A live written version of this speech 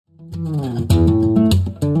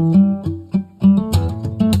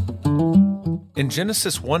In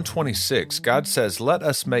Genesis 1:26, God says, "Let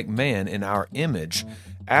us make man in our image,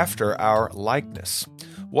 after our likeness."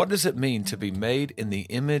 What does it mean to be made in the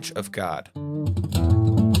image of God?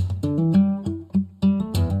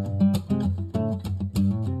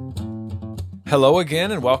 Hello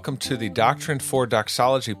again, and welcome to the Doctrine for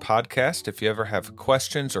Doxology podcast. If you ever have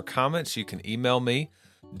questions or comments, you can email me,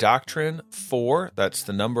 doctrine4, that's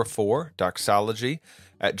the number 4, doxology,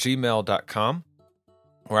 @gmail.com,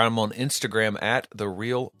 or I'm on Instagram at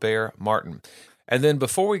 @TheRealBearMartin. And then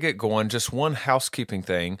before we get going, just one housekeeping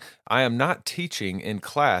thing. I am not teaching in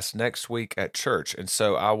class next week at church, and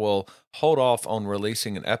so I will hold off on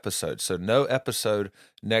releasing an episode. So no episode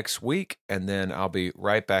next week, and then I'll be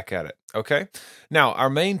right back at it. Okay? Now, our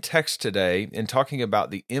main text today in talking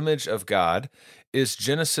about the image of God is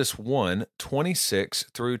Genesis 1:26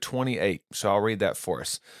 through 28. So I'll read that for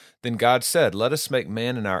us. Then God said, "Let us make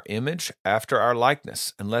man in our image, after our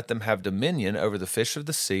likeness, and let them have dominion over the fish of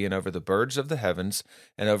the sea, and over the birds of the heavens,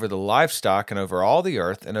 and over the livestock, and over all the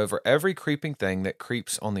earth, and over every creeping thing that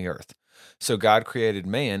creeps on the earth." So God created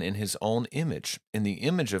man in his own image. In the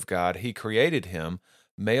image of God he created him,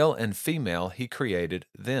 male and female he created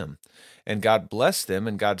them. And God blessed them,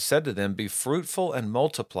 and God said to them, "Be fruitful and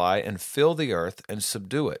multiply, and fill the earth, and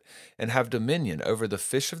subdue it, and have dominion over the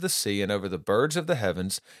fish of the sea, and over the birds of the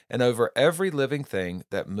heavens, and over every living thing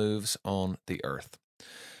that moves on the earth."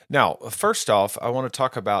 Now, first off, I want to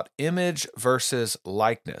talk about image versus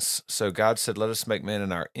likeness. So God said, "Let us make man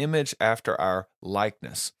in our image, after our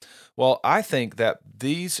likeness." Well, I think that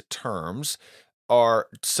these terms are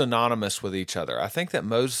synonymous with each other. I think that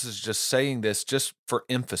Moses is just saying this just for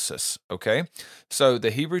emphasis, okay? So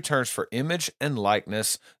the Hebrew terms for image and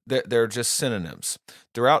likeness, they're just synonyms.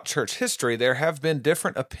 Throughout church history, there have been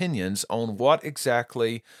different opinions on what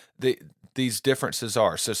exactly these differences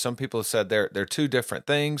are. So some people have said they're two different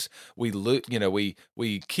things. We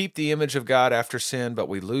keep the image of God after sin, but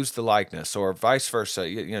we lose the likeness, or vice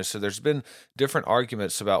versa. So there's been different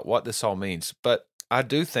arguments about what this all means, but I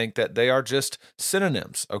do think that they are just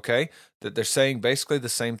synonyms, okay? That they're saying basically the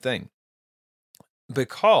same thing.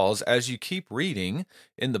 Because as you keep reading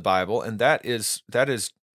in the Bible, and that is,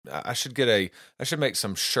 I should make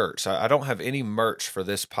some shirts. I don't have any merch for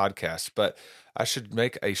this podcast, but I should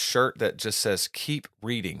make a shirt that just says "Keep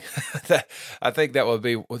reading." I think that would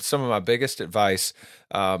be some of my biggest advice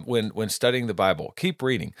when studying the Bible. Keep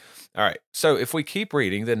reading. All right. So if we keep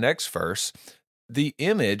reading the next verse, the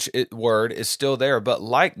image word is still there, but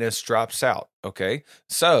likeness drops out, okay?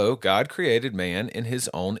 So God created man in his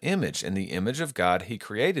own image. In the image of God, he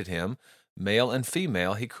created him. Male and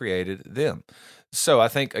female, he created them. So I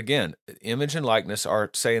think, again, image and likeness are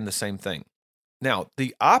saying the same thing. Now,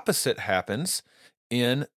 the opposite happens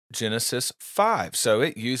in Genesis 5. So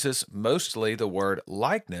it uses mostly the word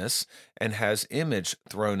likeness and has image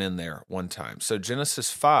thrown in there one time. So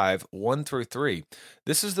Genesis 5, 1 through 3.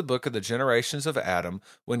 This is the book of the generations of Adam.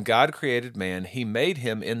 When God created man, he made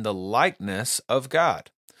him in the likeness of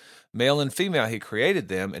God. Male and female he created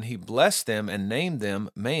them, and he blessed them and named them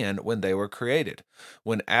man when they were created.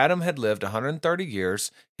 When Adam had lived 130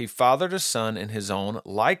 years, he fathered a son in his own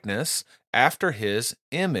likeness, after his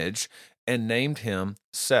image, and named him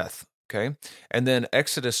Seth. Okay? And then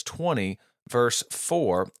Exodus 20, verse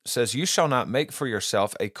 4 says, "You shall not make for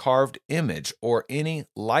yourself a carved image or any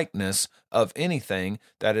likeness of anything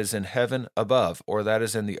that is in heaven above, or that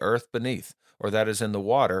is in the earth beneath, or that is in the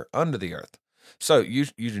water under the earth." So you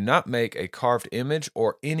do not make a carved image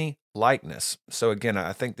or any likeness. So again,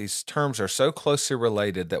 I think these terms are so closely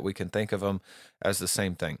related that we can think of them as the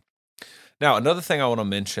same thing. Now, another thing I want to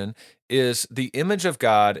mention is the image of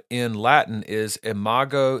God in Latin is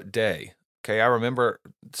imago Dei. Okay, I remember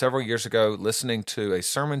several years ago listening to a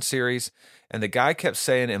sermon series, and the guy kept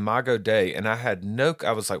saying imago Dei, and I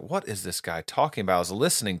was like, what is this guy talking about? I was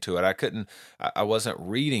listening to it. I wasn't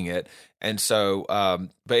reading it. And so,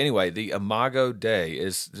 but anyway, the imago Dei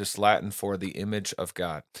is just Latin for the image of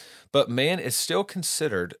God. But man is still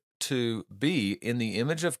considered to be in the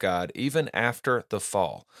image of God even after the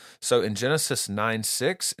fall. So in Genesis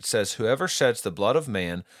 9:6, it says, "Whoever sheds the blood of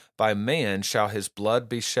man, by man shall his blood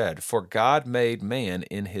be shed, for God made man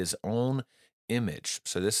in his own image."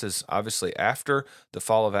 So this is obviously after the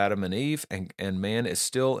fall of Adam and Eve, and man is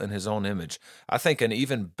still in his own image. I think an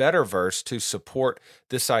even better verse to support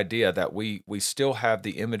this idea that we still have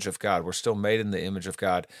the image of God, we're still made in the image of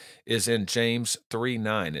God, is in James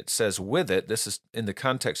 3:9. It says, "With it," this is in the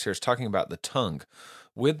context here, is talking about the tongue.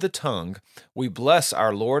 "With the tongue we bless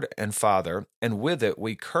our Lord and Father, and with it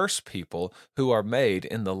we curse people who are made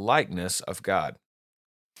in the likeness of God."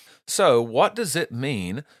 So what does it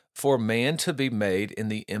mean for man to be made in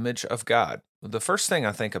the image of God? the first thing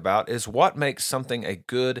I think about is what makes something a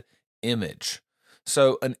good image.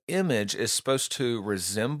 So, an image is supposed to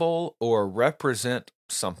resemble or represent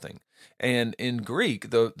something. And in Greek,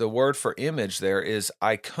 the word for image there is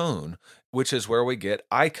icon, which is where we get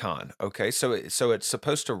icon. Okay, so it's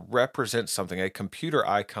supposed to represent something. A computer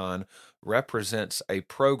icon represents a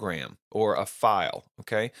program or a file.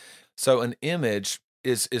 Okay, so an image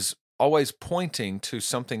is always pointing to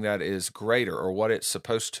something that is greater or what it's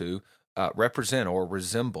supposed to represent or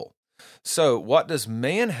resemble. So, what does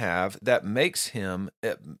man have that makes him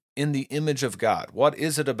in the image of God? What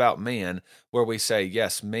is it about man where we say,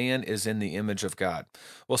 yes, man is in the image of God?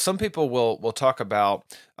 Well, some people will talk about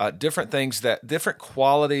different things, that different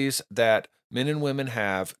qualities that men and women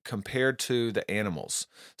have compared to the animals.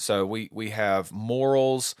 So we have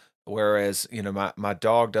morals, whereas my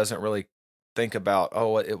dog doesn't really think about,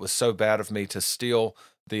 oh, it was so bad of me to steal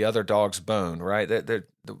the other dog's bone, right? The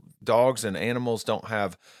dogs and animals don't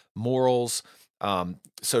have morals.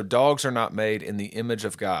 So dogs are not made in the image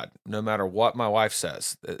of God, no matter what my wife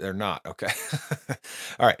says. They're not, okay?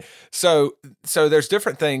 All right. So there's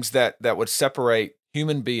different things that would separate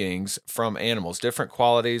human beings from animals, different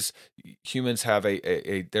qualities. Humans have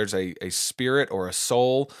there's a spirit or a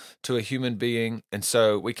soul to a human being. And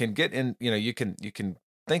so we can get in, you can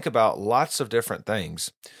think about lots of different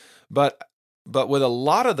things. But with a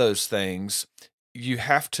lot of those things, you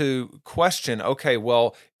have to question, okay,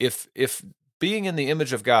 well, if being in the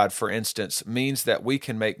image of God, for instance, means that we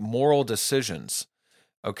can make moral decisions,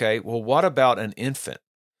 okay, well, what about an infant?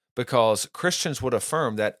 Because Christians would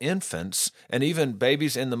affirm that infants and even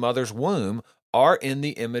babies in the mother's womb are in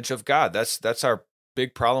the image of God. That's our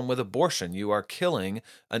big problem with abortion. You are killing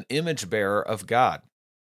an image bearer of God.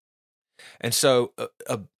 And so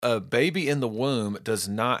a baby in the womb does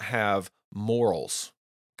not have morals.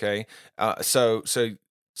 Okay. So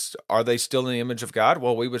are they still in the image of God?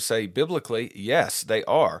 Well, we would say biblically, yes, they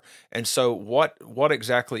are. And so what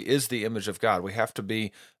exactly is the image of God? We have to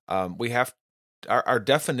be, our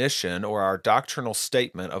definition or our doctrinal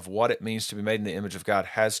statement of what it means to be made in the image of God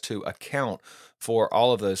has to account for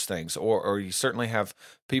all of those things. Or you certainly have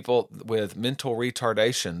people with mental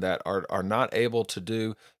retardation that are not able to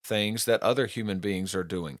do things that other human beings are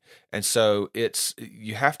doing. And so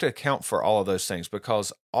you have to account for all of those things,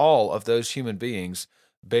 because all of those human beings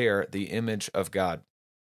bear the image of God.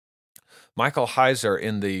 Michael Heiser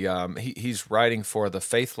he's writing for the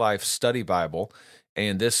Faith Life Study Bible,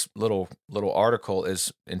 and this little article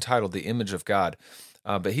is entitled "The Image of God."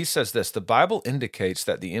 But he says this: the Bible indicates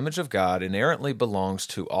that the image of God inherently belongs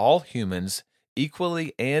to all humans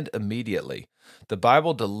equally and immediately. The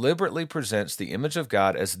Bible deliberately presents the image of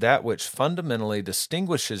God as that which fundamentally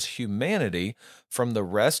distinguishes humanity from the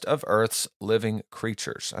rest of Earth's living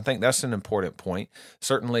creatures. I think that's an important point.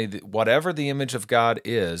 Certainly, whatever the image of God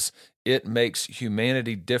is, it makes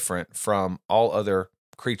humanity different from all other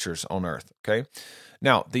creatures on earth, okay?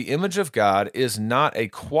 Now, the image of God is not a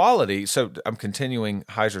quality, so I'm continuing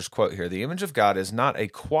Heiser's quote here. The image of God is not a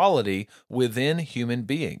quality within human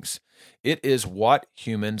beings. It is what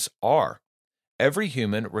humans are. Every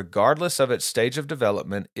human, regardless of its stage of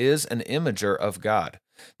development, is an imager of God.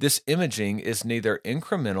 This imaging is neither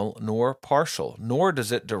incremental nor partial, nor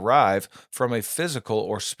does it derive from a physical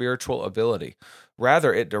or spiritual ability.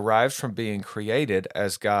 Rather, it derives from being created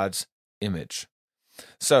as God's image.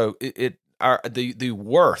 So the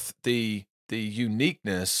worth, the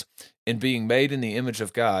uniqueness in being made in the image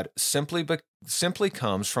of God simply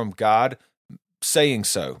comes from God saying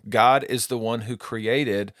so. God is the one who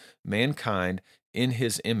created mankind in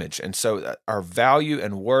his image. And so our value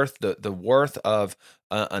and worth, the worth of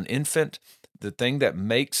an infant, the thing that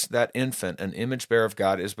makes that infant an image bearer of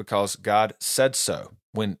God, is because God said so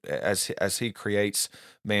as he creates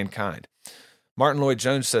mankind. Martin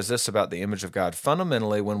Lloyd-Jones says this about the image of God: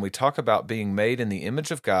 fundamentally, when we talk about being made in the image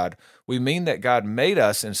of God, we mean that God made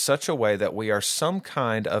us in such a way that we are some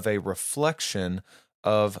kind of a reflection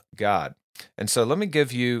of God. And so let me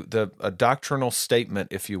give you a doctrinal statement,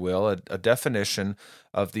 if you will, a definition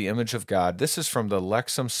of the image of God. This is from the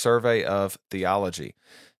Lexham Survey of Theology.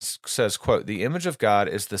 It says, quote, "The image of God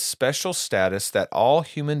is the special status that all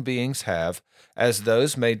human beings have as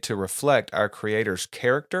those made to reflect our Creator's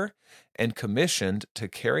character and commissioned to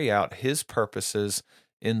carry out his purposes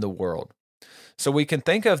in the world." So we can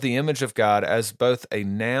think of the image of God as both a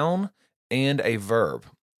noun and a verb.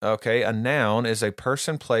 Okay, a noun is a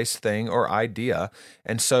person, place, thing, or idea.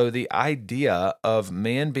 And so the idea of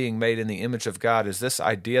man being made in the image of God is this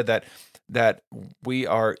idea that we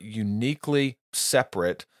are uniquely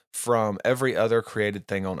separate from every other created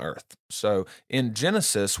thing on earth. So in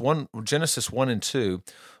Genesis 1 and 2,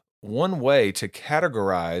 one way to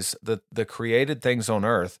categorize the created things on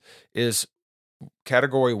earth is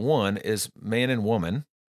category 1 is man and woman.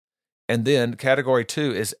 And then category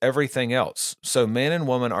 2 is everything else. So man and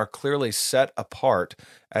woman are clearly set apart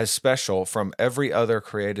as special from every other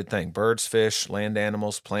created thing: birds, fish, land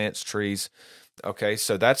animals, plants, trees. Okay,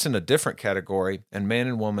 so that's in a different category, and man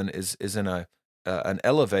and woman is in an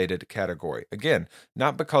elevated category. Again,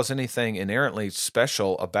 not because anything inherently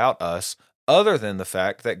special about us, other than the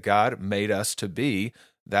fact that God made us to be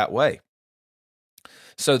that way.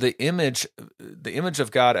 So the image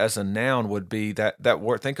of God as a noun would be that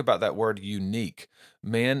word. Think about that word, unique.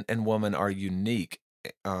 Man and woman are unique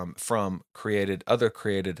from other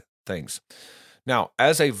created things. Now,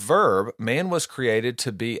 as a verb, man was created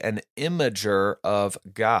to be an imager of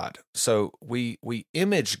God. So we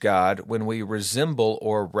image God when we resemble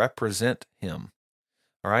or represent him.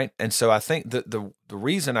 All right. And so I think that the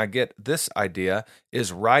reason I get this idea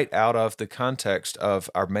is right out of the context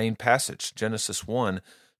of our main passage, Genesis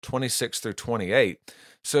 1:26 through 28.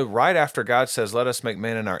 So right after God says, let us make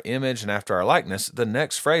man in our image and after our likeness, the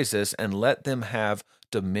next phrase is, and let them have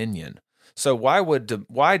dominion. So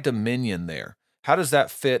why dominion there? How does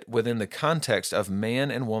that fit within the context of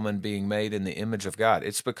man and woman being made in the image of God?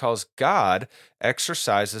 It's because God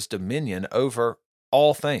exercises dominion over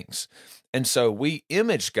all things. And so we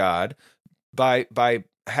image God by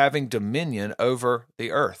having dominion over the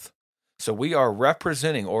earth. So we are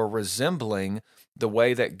representing or resembling the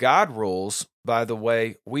way that God rules by the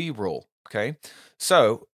way we rule, okay?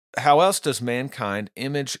 So how else does mankind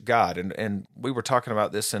image God? And we were talking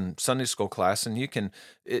about this in Sunday school class, and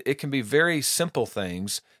it can be very simple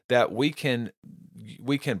things that we can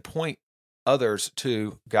point others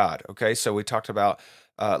to God, okay? So we talked about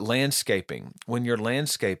landscaping. When you're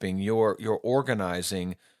landscaping, you're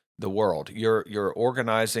organizing the world. You're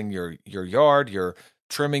organizing your yard. You're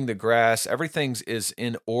trimming the grass. Everything is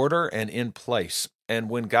in order and in place. And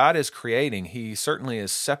when God is creating, he certainly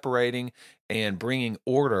is separating and bringing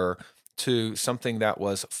order to something that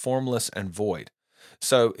was formless and void.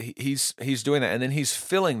 So he's doing that, and then he's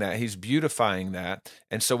filling that, he's beautifying that.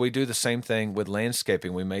 And so we do the same thing with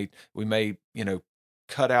landscaping. We may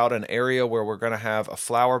cut out an area where we're going to have a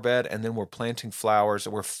flower bed, and then we're planting flowers,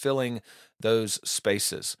 and we're filling those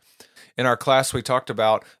spaces. In our class, we talked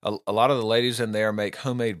about a lot of the ladies in there make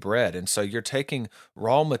homemade bread, and so you're taking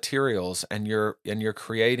raw materials and you're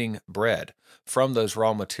creating bread from those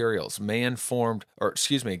raw materials. God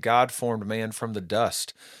formed man from the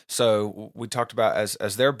dust. So we talked about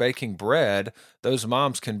as they're baking bread, those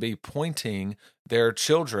moms can be pointing their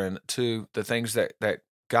children to the things that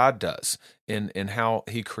God does in how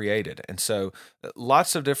he created. And so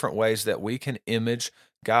lots of different ways that we can image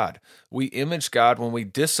God. We image God when we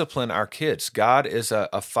discipline our kids. God is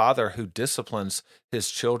a father who disciplines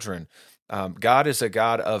his children. God is a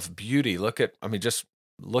God of beauty. Just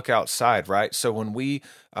look outside, right? So when we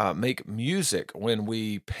make music, when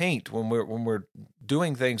we paint, when we're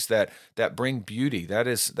doing things that bring beauty, that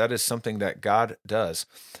is something that God does.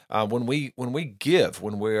 When we give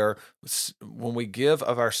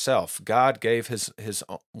of ourselves, God gave his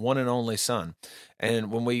one and only Son.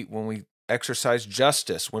 And when we exercise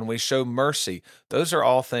justice, when we show mercy, those are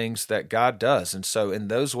all things that God does. And so in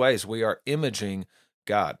those ways, we are imaging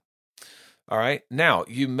God. All right. Now,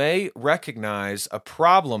 you may recognize a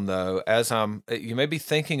problem, though, you may be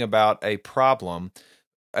thinking about a problem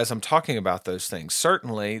as I'm talking about those things.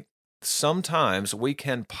 Certainly, sometimes we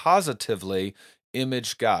can positively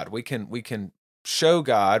image God. We can show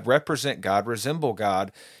God, represent God, resemble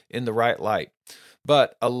God in the right light.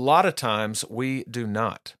 But a lot of times we do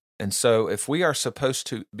not. And so if we are supposed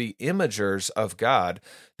to be imagers of God,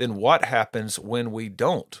 then what happens when we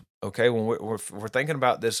don't? Okay, when we're thinking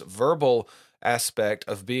about this verbal aspect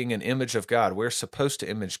of being an image of God, we're supposed to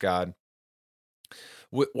image God.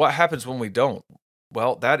 What happens when we don't?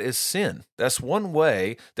 Well, that is sin. That's one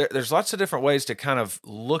way. There's lots of different ways to kind of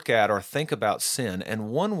look at or think about sin.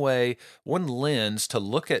 And one lens to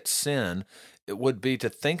look at sin, it would be to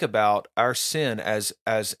think about our sin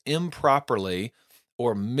as improperly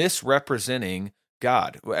or misrepresenting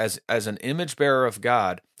God. As an image bearer of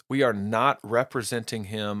God, we are not representing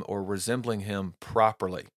him or resembling him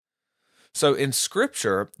properly. So in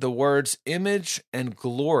Scripture, the words image and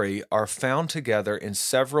glory are found together in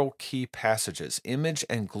several key passages. Image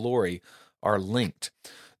and glory are linked.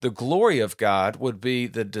 The glory of God would be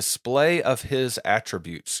the display of his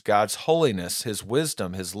attributes, God's holiness, his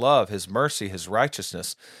wisdom, his love, his mercy, his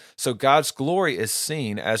righteousness. So God's glory is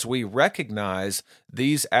seen as we recognize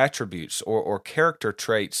these attributes or character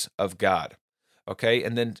traits of God. Okay,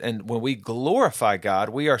 and when we glorify God,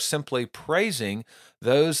 we are simply praising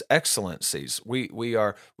those excellencies. We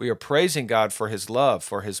are praising God for His love,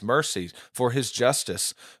 for His mercies, for His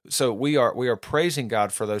justice. So we are praising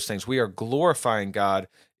God for those things. We are glorifying God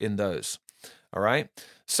in those. All right.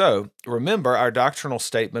 So remember our doctrinal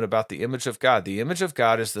statement about the image of God. The image of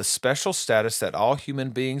God is the special status that all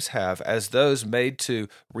human beings have as those made to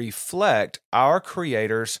reflect our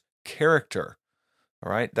Creator's character.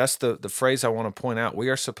 All right. That's the phrase I want to point out. We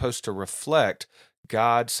are supposed to reflect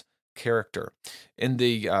God's character. In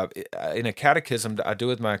a catechism I do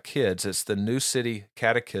with my kids, it's the New City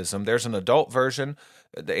Catechism. There's an adult version.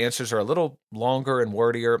 The answers are a little longer and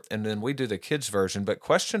wordier, and then we do the kids version. But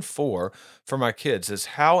question 4 for my kids is,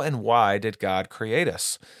 how and why did God create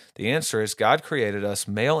us? The answer is, God created us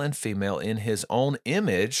male and female in His own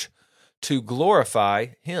image to glorify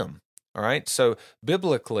Him. All right. So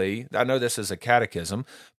biblically, I know this is a catechism,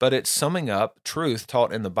 but it's summing up truth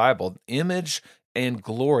taught in the Bible. Image and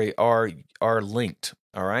glory are linked.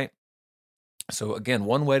 All right. So again,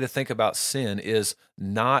 one way to think about sin is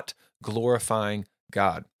not glorifying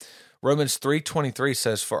God. Romans 3:23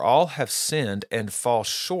 says, "For all have sinned and fall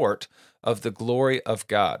short of the glory of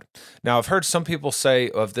God." Now, I've heard some people say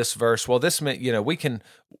of this verse, well, this meant,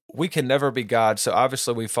 we can never be God, so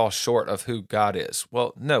obviously we fall short of who God is.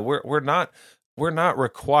 Well, no, we're not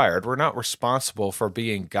required. We're not responsible for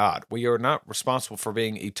being God. We are not responsible for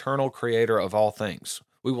being eternal creator of all things.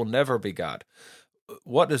 We will never be God.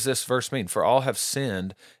 What does this verse mean? For all have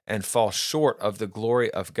sinned and fall short of the glory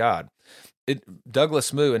of God.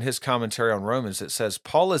 Douglas Moo, in his commentary on Romans, it says,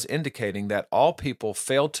 Paul is indicating that all people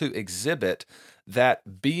fail to exhibit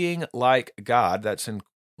that being like God, that's in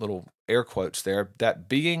little air quotes there, that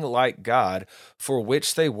being like God for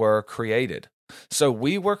which they were created. So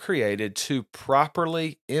we were created to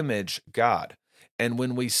properly image God. And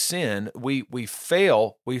when we sin, we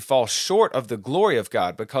fall short of the glory of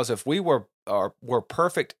God, because if we were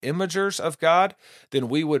perfect imagers of God, then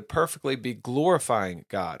we would perfectly be glorifying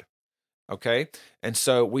God. Okay? And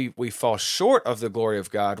so we fall short of the glory of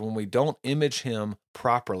God when we don't image Him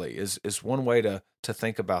properly, is one way to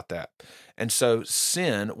think about that. And so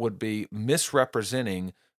sin would be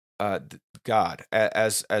misrepresenting God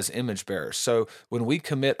as image bearers. So when we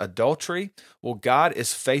commit adultery, well, God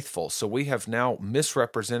is faithful, so we have now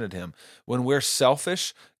misrepresented Him. When we're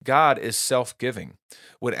selfish, God is self-giving.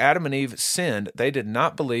 When Adam and Eve sinned, they did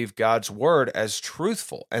not believe God's word as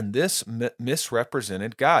truthful, and this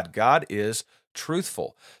misrepresented God. God is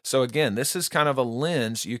truthful. So again, this is kind of a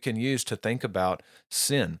lens you can use to think about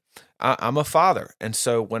sin. I'm a father, and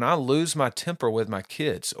so when I lose my temper with my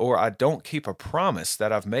kids, or I don't keep a promise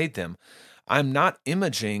that I've made them, I'm not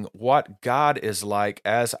imaging what God is like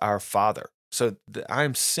as our Father. So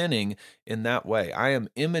I'm sinning in that way. I am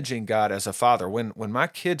imaging God as a father. When my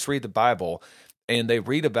kids read the Bible and they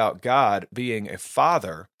read about God being a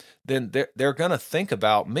father, then they're going to think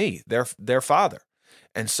about me, their father.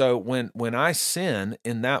 And so when I sin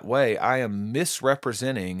in that way, I am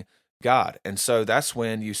misrepresenting God. And so that's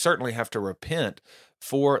when you certainly have to repent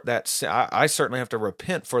for that sin. I certainly have to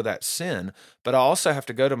repent for that sin, but I also have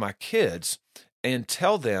to go to my kids and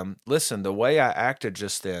tell them, listen, the way I acted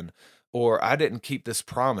just then, or I didn't keep this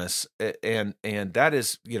promise, and that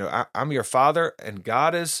is, I'm your father and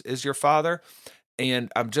God is your father.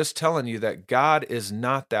 And I'm just telling you that God is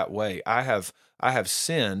not that way. I have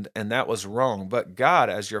sinned, and that was wrong. But God,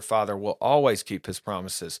 as your Father, will always keep His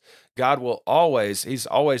promises. He's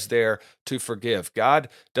always there to forgive. God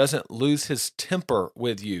doesn't lose His temper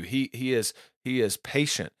with you. He is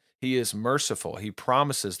patient. He is merciful. He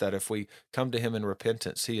promises that if we come to Him in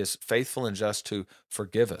repentance, He is faithful and just to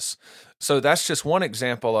forgive us. So that's just one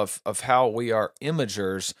example of how we are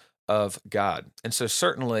imagers of God. And so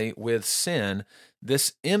certainly with sin,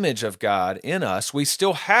 this image of God in us, we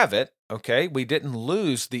still have it, okay? We didn't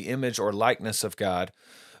lose the image or likeness of God,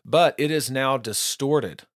 but it is now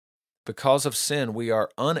distorted. Because of sin, we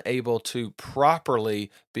are unable to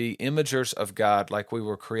properly be imagers of God like we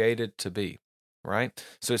were created to be, right?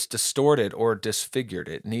 So it's distorted or disfigured.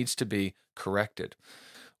 It needs to be corrected.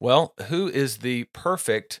 Well, who is the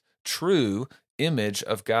perfect, true image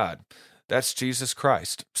of God? That's Jesus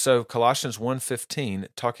Christ. So Colossians 1:15,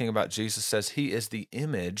 talking about Jesus, says He is the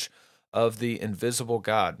image of the invisible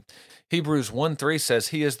God. Hebrews 1:3 says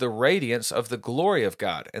He is the radiance of the glory of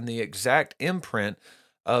God and the exact imprint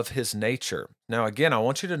of His nature. Now again, I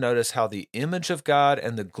want you to notice how the image of God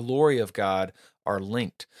and the glory of God are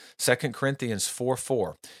linked. 2 Corinthians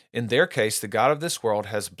 4:4. In their case, the God of this world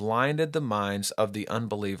has blinded the minds of the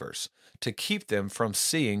unbelievers to keep them from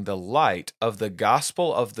seeing the light of the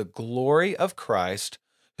gospel of the glory of Christ,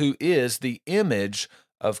 who is the image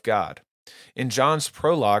of God. In John's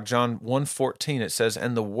prologue, John 1:14, it says,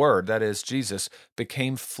 "And the Word," that is Jesus,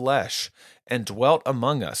 "became flesh and dwelt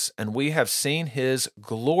among us, and we have seen his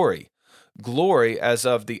glory, glory as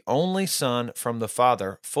of the only Son from the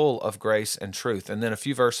Father, full of grace and truth." And then a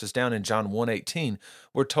few verses down in John 1:18,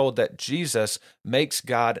 we're told that Jesus makes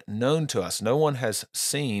God known to us. No one has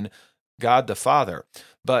seen God the Father,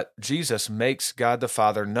 but Jesus makes God the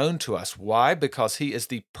Father known to us. Why? Because he is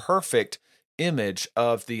the perfect image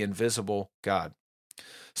of the invisible God.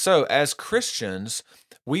 So as Christians,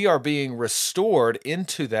 we are being restored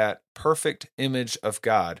into that perfect image of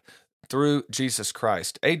God through Jesus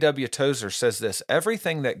Christ. A.W. Tozer says this: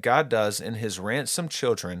 "Everything that God does in his ransomed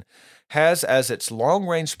children has as its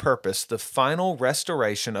long-range purpose the final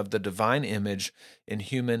restoration of the divine image in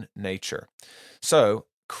human nature." So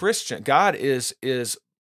God is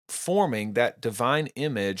forming that divine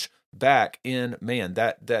image back in man,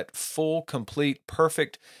 that full, complete,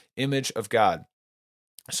 perfect image of God.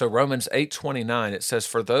 So Romans 8:29, it says,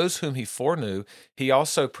 "For those whom he foreknew, he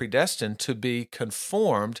also predestined to be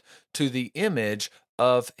conformed to the image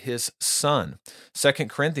of his Son." 2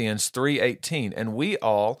 Corinthians 3:18, "And we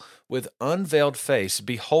all, with unveiled face,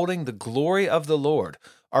 beholding the glory of the Lord,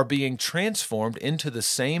 are being transformed into the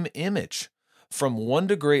same image, from one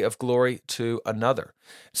degree of glory to another."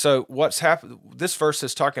 So what's happened? This verse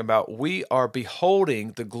is talking about we are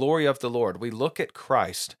beholding the glory of the Lord. We look at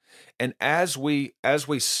Christ, and as we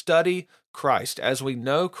study Christ, as we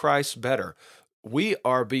know Christ better, we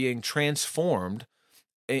are being transformed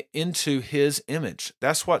into his image.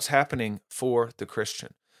 That's what's happening for the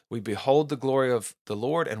Christian. We behold the glory of the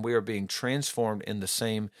Lord, and we are being transformed in the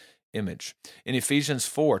same image. In Ephesians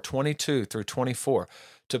 4:22 through 24,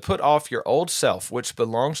 "To put off your old self, which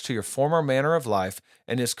belongs to your former manner of life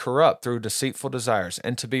and is corrupt through deceitful desires,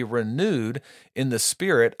 and to be renewed in the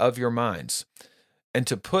spirit of your minds, and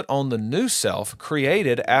to put on the new self,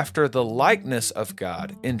 created after the likeness of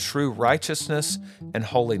God in true righteousness and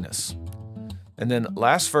holiness." And then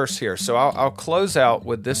last verse here. So I'll close out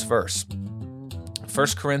with this verse.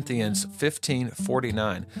 1 Corinthians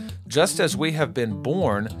 15:49, "Just as we have been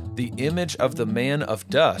born the image of the man of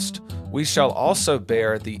dust, we shall also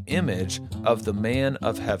bear the image of the man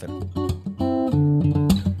of heaven."